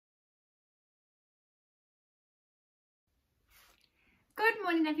Good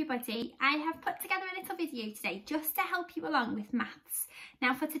morning everybody. I have put together a little video today just to help you along with maths.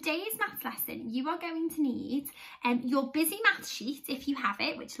 Now for today's maths lesson you are going to need your busy maths sheet if you have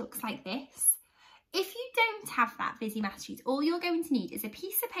it, which looks like this. If you don't have that busy maths sheet, all you're going to need is a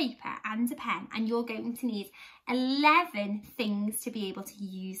piece of paper and a pen, and you're going to need 11 things to be able to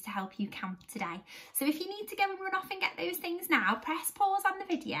use to help you count today. So if you need to go and run off and get those things now, press pause on the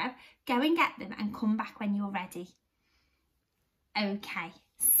video, go and get them and come back when you're ready. Okay,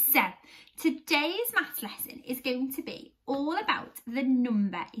 so today's maths lesson is going to be all about the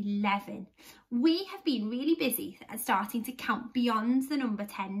number 11. We have been really busy at starting to count beyond the number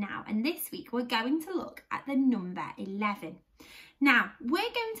 10 now, and this week we're going to look at the number 11. Now, we're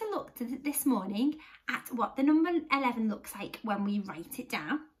going to look this morning at what the number 11 looks like when we write it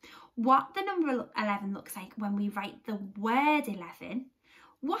down, what the number 11 looks like when we write the word 11,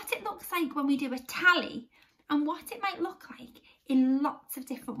 what it looks like when we do a tally, and what it might look like in lots of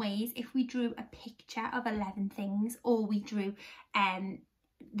different ways if we drew a picture of 11 things, or we drew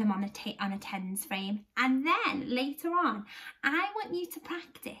them on a tens frame. And then later on, I want you to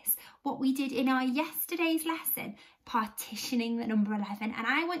practice what we did in our yesterday's lesson, partitioning the number 11. And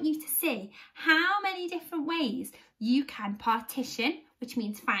I want you to see how many different ways you can partition, which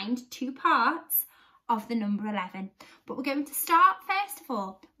means find two parts of the number 11. But we're going to start first of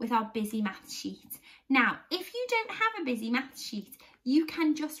all with our busy maths sheet. Now, if you don't have a busy maths sheet, you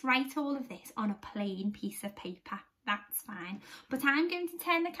can just write all of this on a plain piece of paper. That's fine. But I'm going to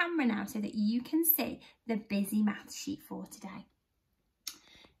turn the camera now so that you can see the busy maths sheet for today.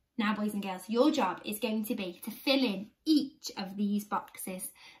 Now, boys and girls, your job is going to be to fill in each of these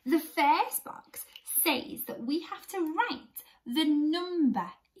boxes. The first box says that we have to write the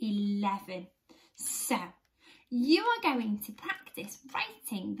number 11. So, you are going to practice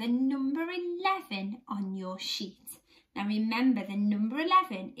writing the number 11 on your sheet. Now remember, the number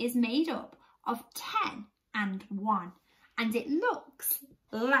 11 is made up of 10 and 1, and it looks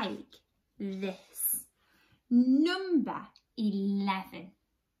like this. Number 11.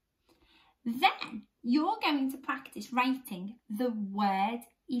 Then you're going to practice writing the word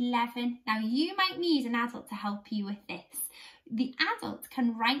 11. Now you might need an adult to help you with this. The adult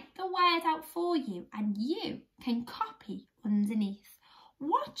can write the word out for you and you can copy underneath.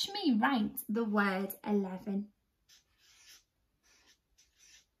 Watch me write the word 11.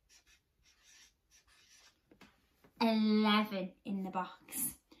 "11" in the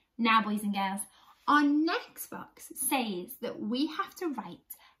box. Now, boys and girls, our next box says that we have to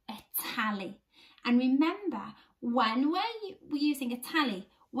write a tally. And remember, when we're using a tally,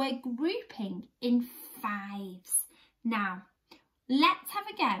 we're grouping in fives. Now, let's have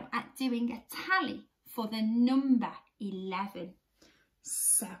a go at doing a tally for the number 11.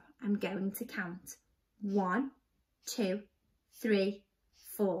 So I'm going to count 1, 2, 3,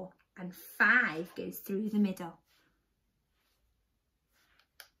 4, and 5 goes through the middle.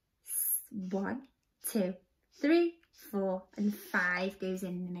 1, 2, 3, 4, and 5 goes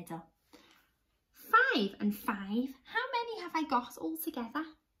in the middle. 5 and 5, how many have I got all together?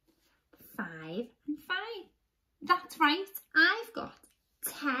 5 and 5. That's right, I've got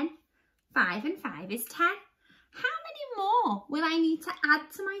 10. 5 and 5 is 10. How many more will I need to add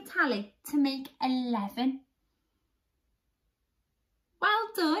to my tally to make 11? Well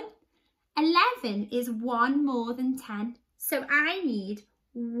done. 11 is 1 more than 10. So I need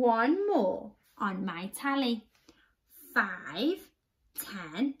 1 more on my tally. 5,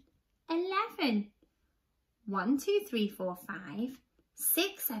 10, 11. 1, 2, 3, 4, 5,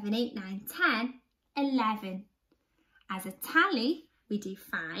 6, 7, 8, 9, 10, 11. As a tally, we do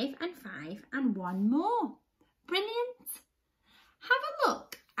 5 and 5 and 1 more. Brilliant. Have a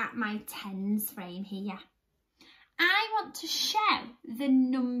look at my tens frame here. I want to show the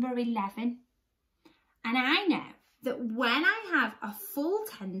number 11. And I know that when I have a full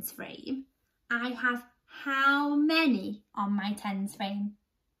tens frame, I have how many on my tens frame?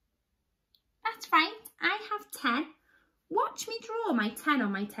 That's right, I have 10. Watch me draw my 10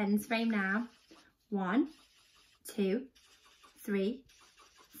 on my tens frame now. 1, 2, 3,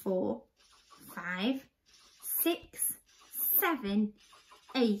 4, 5, 6, 7,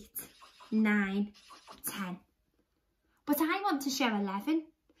 8, 9, 10. But I want to show 11.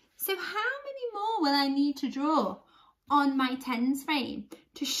 So how many more will I need to draw on my tens frame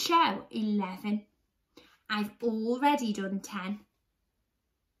to show 11? I've already done 10.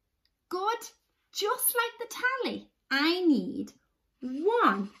 Good. Just like the tally, I need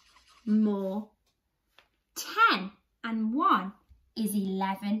 1 more. 10 and 1 is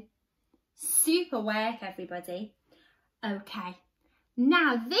 11. Super work, everybody. Okay,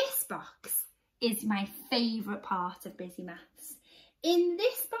 now this box is my favourite part of Busy Maths. In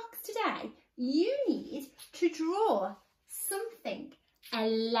this box today, you need to draw something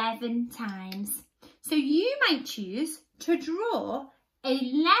 11 times. So you might choose to draw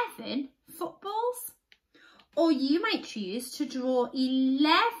 11 footballs, or you might choose to draw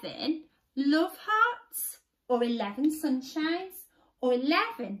 11 love hearts, or 11 sunshines, or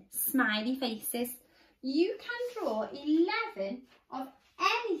 11 smiley faces. You can draw 11 of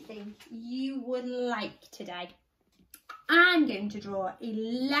anything you would like today. I'm going to draw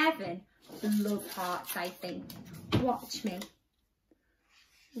 11 love hearts, I think. Watch me.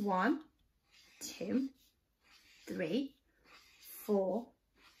 1, 2, 3, 4,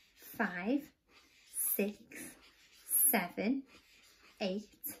 5, 6, 7, 8,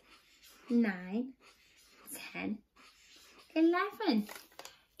 9, 10, 11.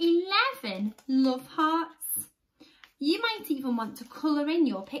 11 love hearts. You might even want to colour in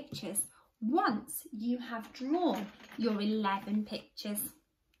your pictures once you have drawn your 11 pictures.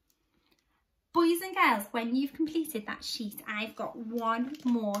 Boys and girls, when you've completed that sheet, I've got one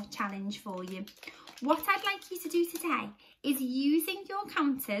more challenge for you. What I'd like you to do today is, using your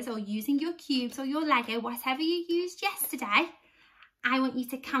counters or using your cubes or your Lego, whatever you used yesterday, I want you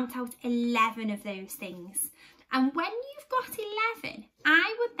to count out 11 of those things. And when you've got 11,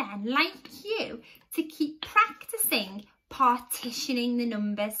 I would then like you to keep practicing partitioning the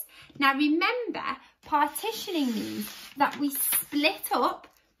numbers. Now remember, partitioning means that we split up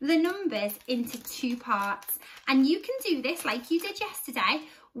the numbers into 2 parts. And you can do this like you did yesterday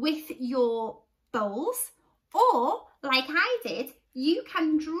with your bowls, or like I did, you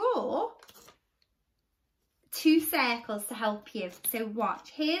can draw 2 circles to help you. So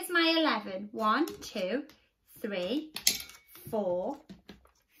watch, here's my 11. 1, 2, 3, 4,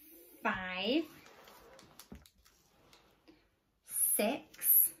 5,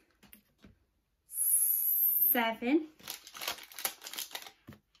 6, 7,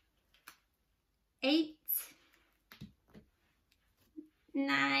 8,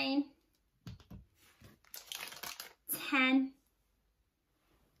 9, 10,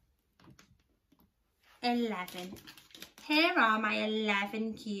 11. Here are my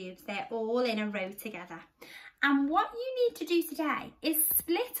 11 cubes. They're all in a row together. And what you need to do today is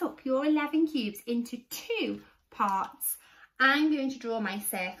split up your 11 cubes into 2 parts. I'm going to draw my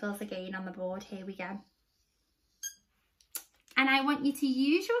circles again on the board. Here we go. And I want you to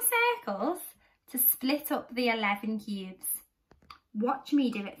use your circles to split up the 11 cubes. Watch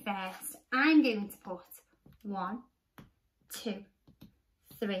me do it first. I'm going to put 1, 2,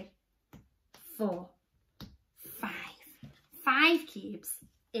 3, 4, 5 cubes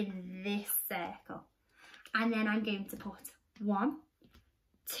in this circle. And then I'm going to put 1,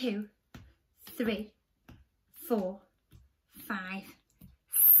 2, 3, 4, 5,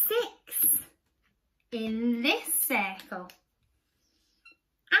 6 in this circle.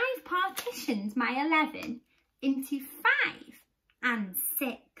 I've partitioned my 11 into 5 and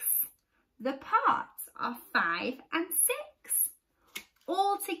 6. The parts are 5 and 6.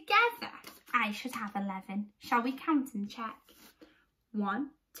 All together, I should have 11. Shall we count and check? 1,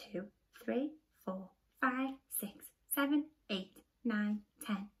 2, 3, 4, 5, 6, 7, 8, 9,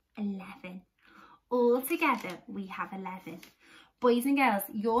 10, 11. All together, we have 11. Boys and girls,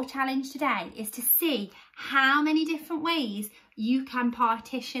 your challenge today is to see how many different ways you can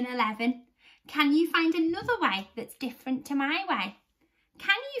partition 11. Can you find another way that's different to my way?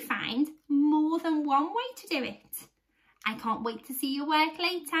 Can you find more than one way to do it? I can't wait to see your work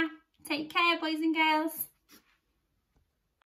later. Take care, boys and girls.